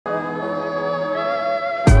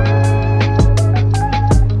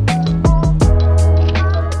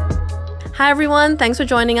Hi everyone, thanks for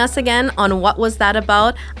joining us again on What Was That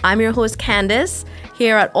About? I'm your host Candice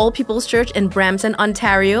here at All People's Church in Brampton,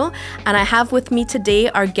 Ontario, and I have with me today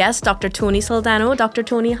our guest, Dr. Tony Saldano. Dr.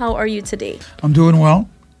 Tony, how are you today? I'm doing well.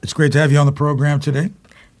 It's great to have you on the program today.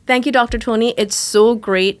 Thank you, Dr. Tony. It's so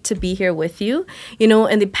great to be here with you. You know,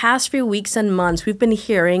 in the past few weeks and months, we've been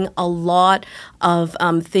hearing a lot of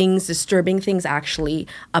things, disturbing things actually,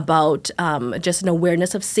 about just an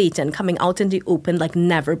awareness of Satan coming out in the open like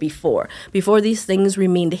never before. Before, these things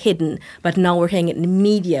remained hidden, but now we're hearing it in the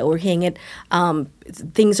media. We're hearing it,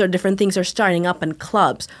 different things are starting up in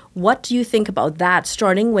clubs. What do you think about that?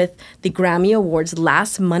 Starting with the Grammy Awards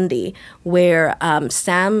last Monday, where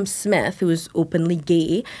Sam Smith, who is openly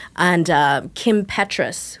gay, and Kim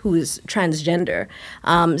Petras, who is transgender,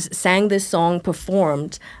 sang this song,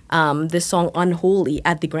 performed this song Unholy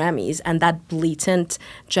at the Grammys, and that blatant,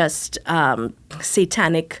 just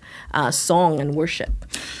satanic song and worship.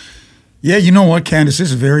 Yeah, you know what, Candice, this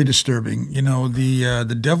is very disturbing. You know,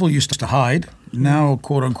 the devil used to hide. Now,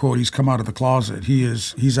 quote unquote, he's come out of the closet.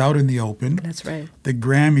 He's out in the open. That's right. The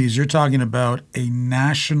Grammys, you're talking about a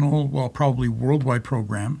national, well, probably worldwide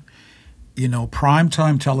program. You know,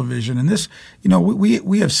 primetime television, and this, you know,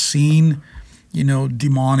 we have seen, you know,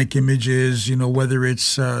 demonic images. You know, whether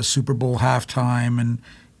it's Super Bowl halftime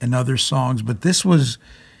and other songs, but this was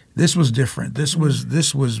different. This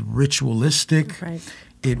was ritualistic. Right.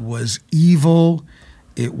 It was evil.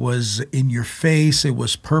 It was in your face. It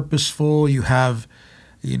was purposeful. You have,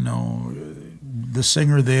 you know, the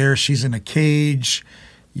singer there. She's in a cage.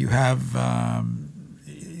 You have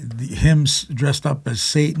him dressed up as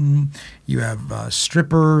Satan. You have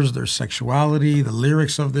strippers, their sexuality, the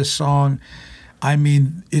lyrics of this song. I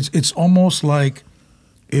mean, it's almost like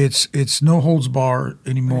it's no holds bar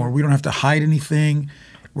anymore. Right. We don't have to hide anything.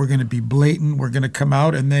 We're going to be blatant. We're going to come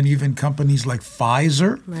out. And then even companies like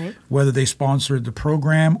Pfizer, right, whether they sponsored the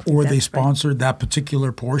program or they sponsored that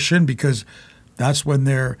particular portion, because that's when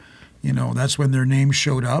their name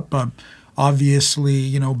showed up. Obviously,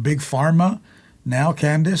 you know, Big Pharma now,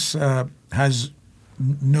 Candice, has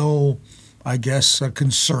no, I guess,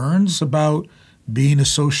 concerns about being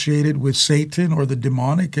associated with Satan or the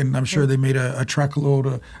demonic, and I'm sure they made a truckload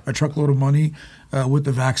of money with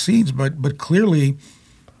the vaccines. But clearly,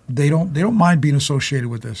 they don't mind being associated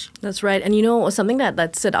with this. That's right. And, you know, something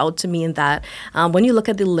that stood out to me in that, when you look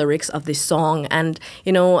at the lyrics of this song, and,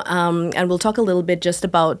 you know, and we'll talk a little bit just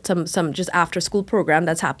about some just after school program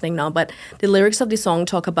that's happening now, but the lyrics of the song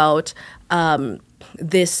talk about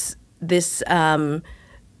this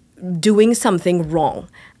doing something wrong.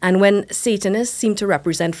 And when Satanists seem to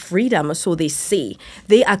represent freedom, so they say,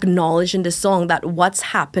 they acknowledge in the song that what's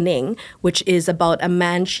happening, which is about a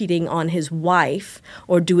man cheating on his wife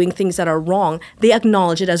or doing things that are wrong, they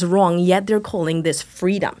acknowledge it as wrong, yet they're calling this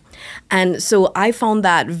freedom. And so I found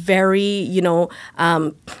that very, you know,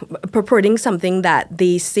 purporting something that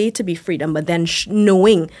they say to be freedom, but then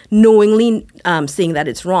knowingly saying that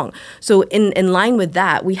it's wrong. So in line with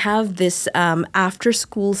that, we have this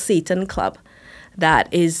after-school Satan club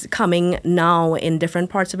that is coming now in different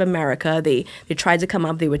parts of America. They tried to come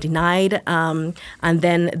up, they were denied, and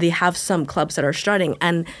then they have some clubs that are starting,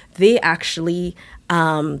 and they actually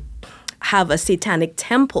have a satanic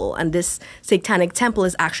temple, and this satanic temple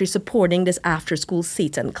is actually supporting this after-school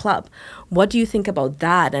Satan club. What do you think about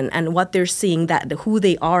that, and what they're seeing, that who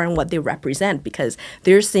they are and what they represent? Because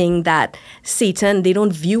they're saying that Satan, they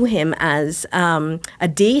don't view him as a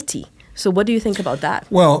deity. So what do you think about that?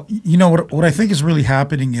 Well, you know, what I think is really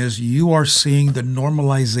happening is you are seeing the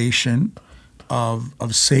normalization of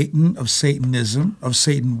Satan, of Satanism, of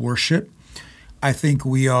Satan worship. I think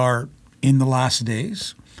we are in the last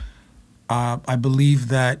days. I believe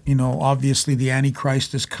that, you know, obviously the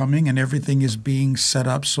Antichrist is coming and everything is being set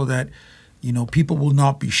up so that, you know, people will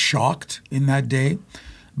not be shocked in that day.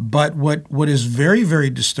 But what is very, very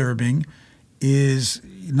disturbing is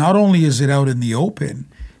not only is it out in the open,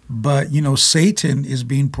 but, you know, Satan is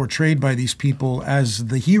being portrayed by these people as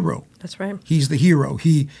the hero. That's right. He's the hero.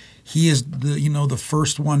 He is the, you know, the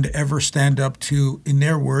first one to ever stand up to, in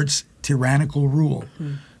their words, tyrannical rule.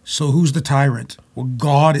 Mm-hmm. So who's the tyrant? Well,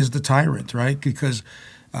 God is the tyrant, right? Because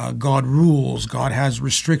God rules. God has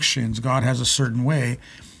restrictions. God has a certain way.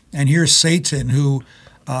 And here's Satan, who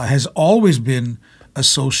has always been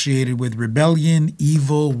associated with rebellion,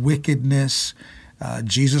 evil, wickedness.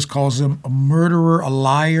 Jesus calls him a murderer, a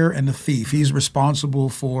liar, and a thief. He's responsible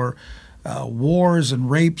for wars and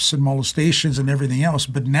rapes and molestations and everything else.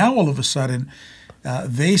 But now all of a sudden,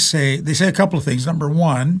 they say a couple of things. Number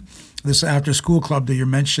one, this after school club that you're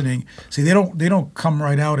mentioning, see, they don't come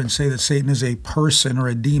right out and say that Satan is a person or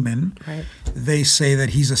a demon. Right. They say that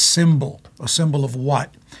he's a symbol. A symbol of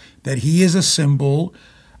what? That he is a symbol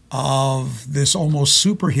of this almost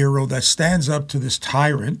superhero that stands up to this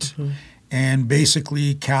tyrant and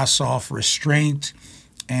basically casts off restraint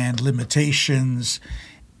and limitations.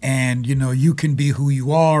 And, you can be who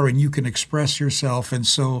you are and you can express yourself. And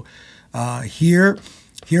so here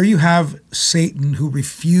you have Satan, who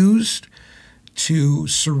refused to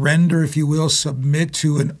surrender, if you will, submit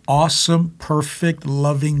to an awesome, perfect,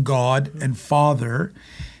 loving God and Father.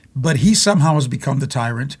 But he somehow has become the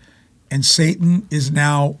tyrant, and Satan is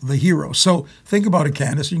now the hero. So think about it,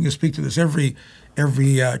 Candace. You can speak to this. Every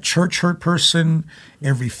church hurt person,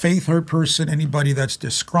 every faith hurt person, anybody that's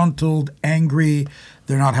disgruntled, angry,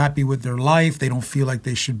 they're not happy with their life, they don't feel like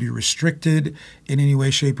they should be restricted in any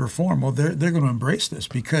way, shape, or form. Well, they're going to embrace this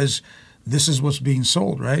because this is what's being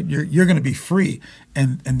sold, right? You're going to be free,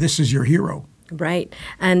 and this is your hero. Right.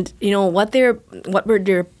 And what they're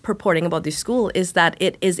purporting about this school is that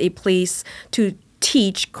it is a place to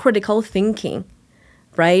teach critical thinking,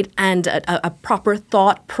 right? And a proper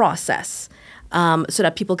thought process. So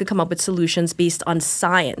that people could come up with solutions based on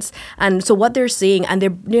science. And so what they're saying, and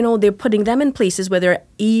they're putting them in places where they're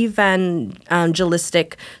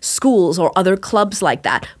evangelistic schools or other clubs like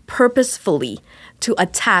that, purposefully to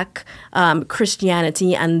attack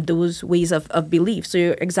Christianity and those ways of belief. So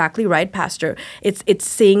you're exactly right, Pastor. It's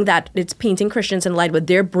saying that it's painting Christians in light with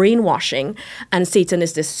their brainwashing, and Satan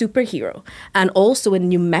is this superhero. And also in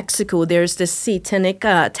New Mexico, there's this satanic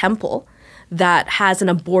temple that has an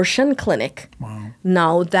abortion clinic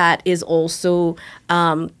now that is also,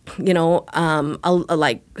 like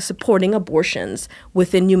supporting abortions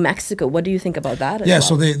within New Mexico. What do you think about that?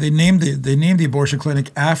 So they named the abortion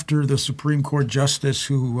clinic after the Supreme Court justice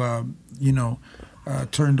who,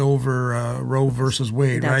 turned over Roe versus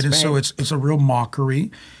Wade, right? And so it's a real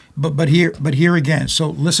mockery. But here again, so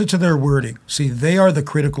listen to their wording. See, they are the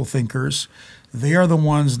critical thinkers. They are the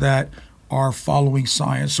ones that are following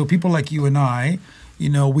science. So people like you and I,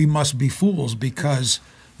 we must be fools because,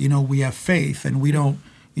 we have faith, and we don't,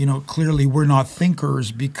 clearly we're not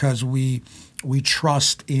thinkers because we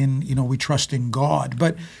trust in, we trust in God.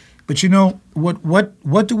 But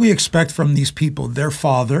what do we expect from these people? Their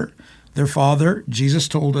father, Jesus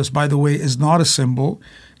told us, by the way, is not a symbol.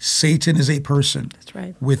 Satan is a person. That's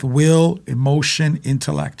right. With will, emotion,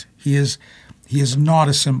 intellect. He is not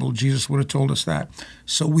a symbol. Jesus would have told us that.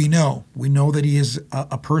 So we know that he is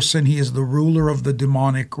a person. He is the ruler of the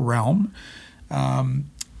demonic realm.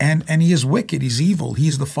 And he is wicked. He's evil.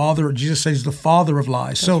 He's the father. Jesus says he's the father of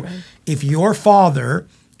lies. That's so right. If your father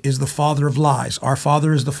is the father of lies, our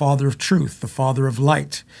father is the father of truth, the father of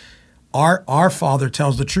light. Our father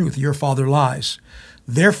tells the truth. Your father lies.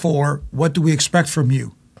 Therefore, what do we expect from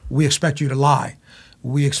you? We expect you to lie.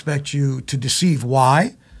 We expect you to deceive.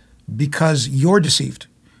 Why? Because you're deceived.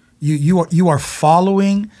 You are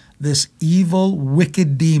following this evil,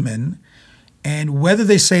 wicked demon, and whether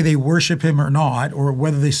they say they worship him or not, or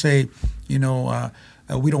whether they say, we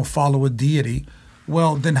don't follow a deity,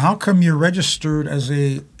 well, then how come you're registered as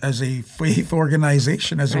a faith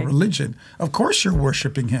organization, as a religion? Of course you're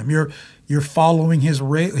worshiping him. You're following his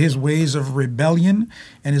ways of rebellion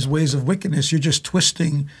and his ways of wickedness. You're just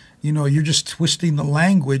twisting the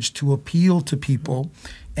language to appeal to people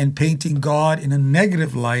and painting God in a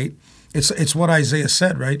negative light. It's what Isaiah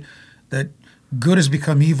said, right? That good has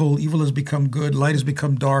become evil, evil has become good, light has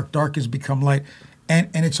become dark, dark has become light. And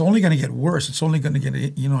it's only going to get worse. It's only going to get,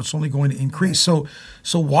 it's only going to increase. So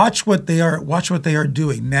watch what they are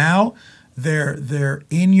doing. Now they're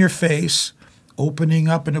in your face, opening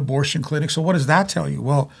up an abortion clinic. So what does that tell you?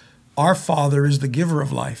 Well, our Father is the giver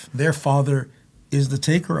of life. Their Father is the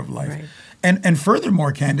taker of life. Right. And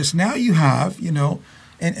furthermore, Candace, now you have,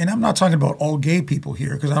 and I'm not talking about all gay people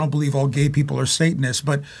here, because I don't believe all gay people are Satanists,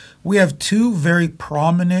 but we have two very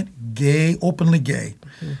prominent gay, openly gay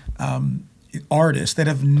artists that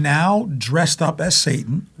have now dressed up as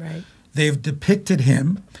Satan. Right. They've depicted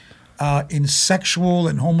him in sexual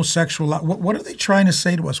and homosexual. What are they trying to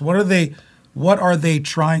say to us? What are they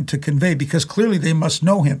trying to convey? Because clearly they must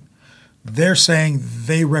know him. They're saying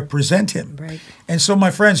they represent him. Right. And so,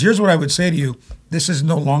 my friends, here's what I would say to you. This is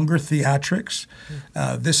no longer theatrics.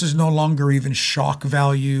 This is no longer even shock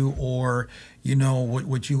value, or,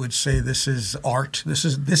 what you would say this is art. This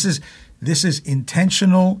is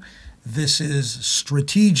intentional. This is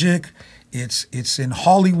strategic. It's in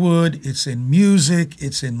Hollywood. It's in music.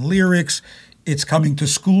 It's in lyrics. It's coming to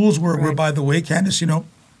schools where by the way, Candace,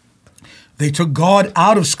 They took God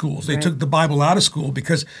out of schools. They Right. took the Bible out of school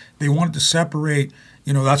because they wanted to separate.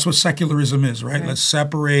 That's what secularism is, right? Let's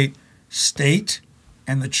separate state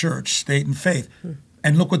and the church, state and faith.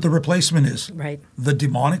 And look what the replacement is. Right. The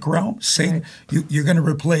demonic realm, Satan. You're going to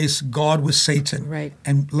replace God with Satan. Right.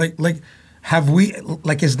 And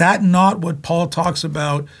is that not what Paul talks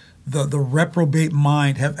about, the reprobate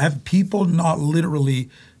mind? Have people not literally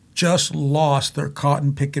just lost their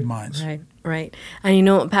cotton picking minds? Right. Right.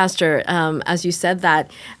 And Pastor, as you said that,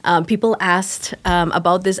 people asked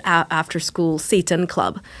about this after school Satan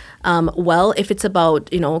club. Well, if it's about,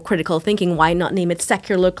 critical thinking, why not name it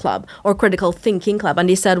secular club or critical thinking club? And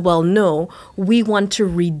they said, well, no, we want to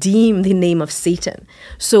redeem the name of Satan.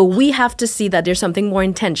 So we have to see that there's something more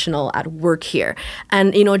intentional at work here.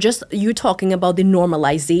 And, just you talking about the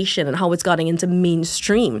normalization and how it's gotten into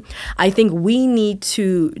mainstream. I think we need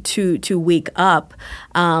to wake up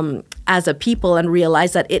as a people and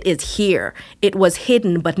realize that it is here. It was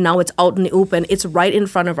hidden, but now it's out in the open. It's right in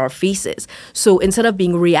front of our faces. So instead of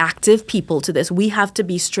being reactive people to this, we have to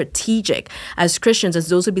be strategic as Christians, as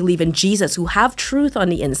those who believe in Jesus, who have truth on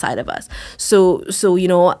the inside of us. So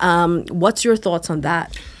what's your thoughts on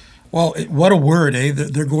that? Well, what a word, eh?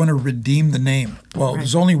 They're going to redeem the name. Well,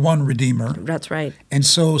 There's only one Redeemer. That's right. And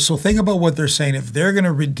so think about what they're saying. If they're going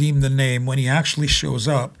to redeem the name, when he actually shows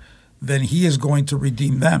up, then he is going to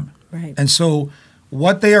redeem them. Right. And so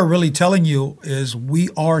what they are really telling you is we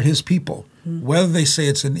are his people, whether they say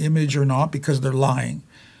it's an image or not, because they're lying.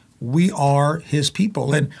 We are his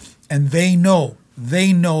people. And they know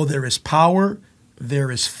there is power,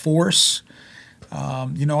 there is force.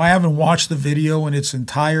 I haven't watched the video in its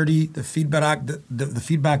entirety. The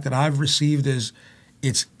feedback that I've received is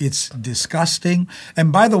it's disgusting.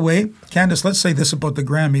 And by the way, Candace, let's say this about the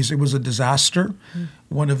Grammys. It was a disaster.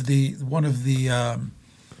 One of the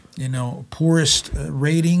poorest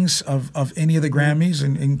ratings of any of the Grammys,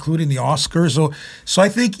 including the Oscars. So I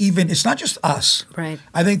think even it's not just us. Right.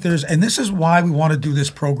 I think and this is why we want to do this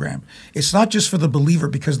program. It's not just for the believer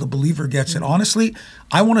because the believer gets it. Honestly,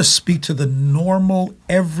 I want to speak to the normal,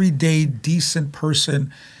 everyday, decent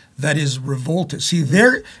person that is revolted. See,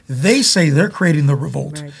 they say they're creating the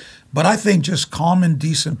revolt. Right. But I think just common,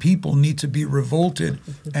 decent people need to be revolted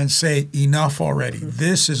and say, enough already.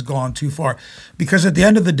 This has gone too far. Because at the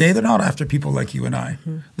end of the day, they're not after people like you and I.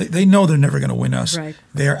 They know they're never going to win us. Right.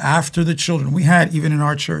 They're after the children. We had, even in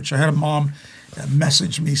our church, I had a mom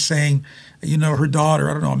message me saying, her daughter,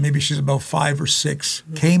 I don't know, maybe she's about 5 or 6,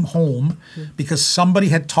 came home because somebody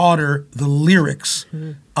had taught her the lyrics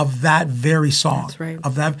of that very song. That's right.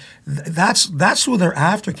 Of that's who they're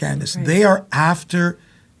after, Candace. Right. They are after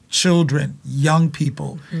children, young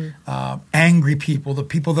people, angry people, the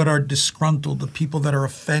people that are disgruntled, the people that are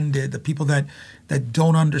offended, the people that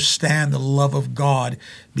don't understand the love of God,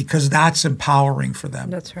 because that's empowering for them.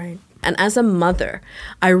 That's right. And as a mother,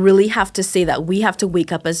 I really have to say that we have to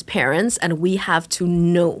wake up as parents and we have to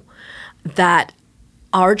know that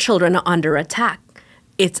our children are under attack.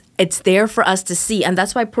 It's there for us to see. And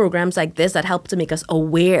that's why programs like this that help to make us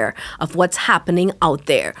aware of what's happening out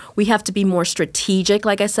there. We have to be more strategic,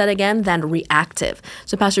 like I said again, than reactive.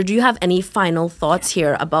 So, Pastor, do you have any final thoughts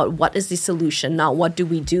here about what is the solution? Now, what do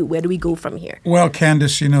we do? Where do we go from here? Well,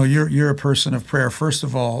 Candace, you're a person of prayer. First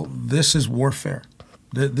of all, this is warfare.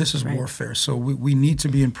 This is warfare. So we need to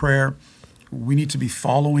be in prayer. We need to be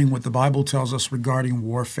following what the Bible tells us regarding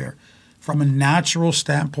warfare. From a natural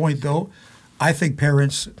standpoint, though, I think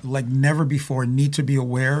parents, like never before, need to be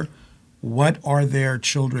aware, what are their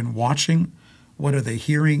children watching? What are they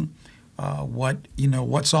hearing?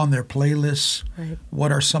 What's on their playlists? Right.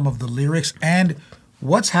 What are some of the lyrics? And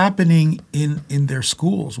what's happening in their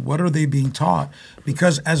schools? What are they being taught?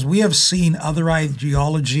 Because as we have seen other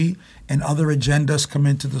ideology and other agendas come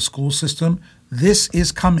into the school system, this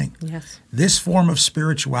is coming. Yes. This form of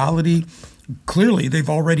spirituality, clearly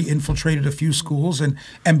they've already infiltrated a few schools. And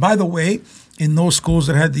by the way, in those schools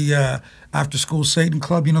that had the after-school Satan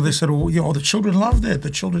club, they said, the children loved it.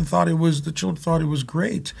 The children thought it was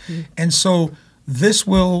great. And so this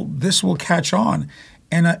will catch on.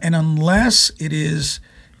 And unless it is,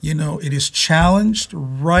 it is challenged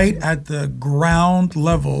right at the ground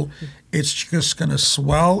level, it's just going to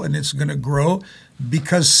swell and it's going to grow,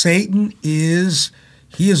 because Satan is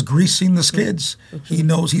greasing the skids. He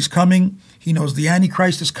knows he's coming. He knows the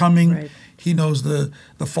Antichrist is coming. Right. He knows the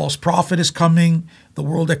false prophet is coming. The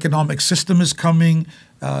world economic system is coming.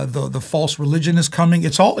 The false religion is coming.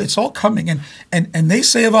 It's all coming. And they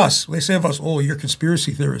say of us, oh, you're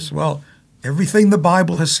conspiracy theorists. Well, everything the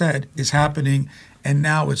Bible has said is happening, and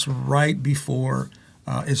now it's right before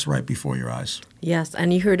it's right before your eyes. Yes,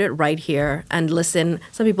 and you heard it right here. And listen,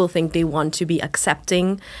 some people think they want to be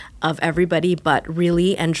accepting of everybody, but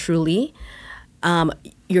really and truly,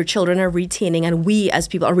 your children are retaining, and we as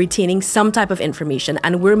people are retaining some type of information,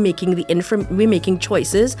 and we're making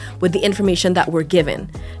choices with the information that we're given.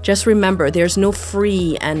 Just remember, there's no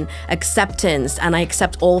free and acceptance, and I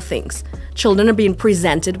accept all things. Children are being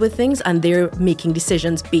presented with things, and they're making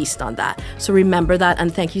decisions based on that. So remember that,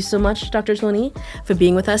 and thank you so much, Dr. Tony, for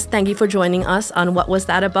being with us. Thank you for joining us on What Was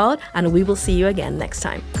That About, and we will see you again next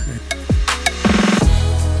time. Okay.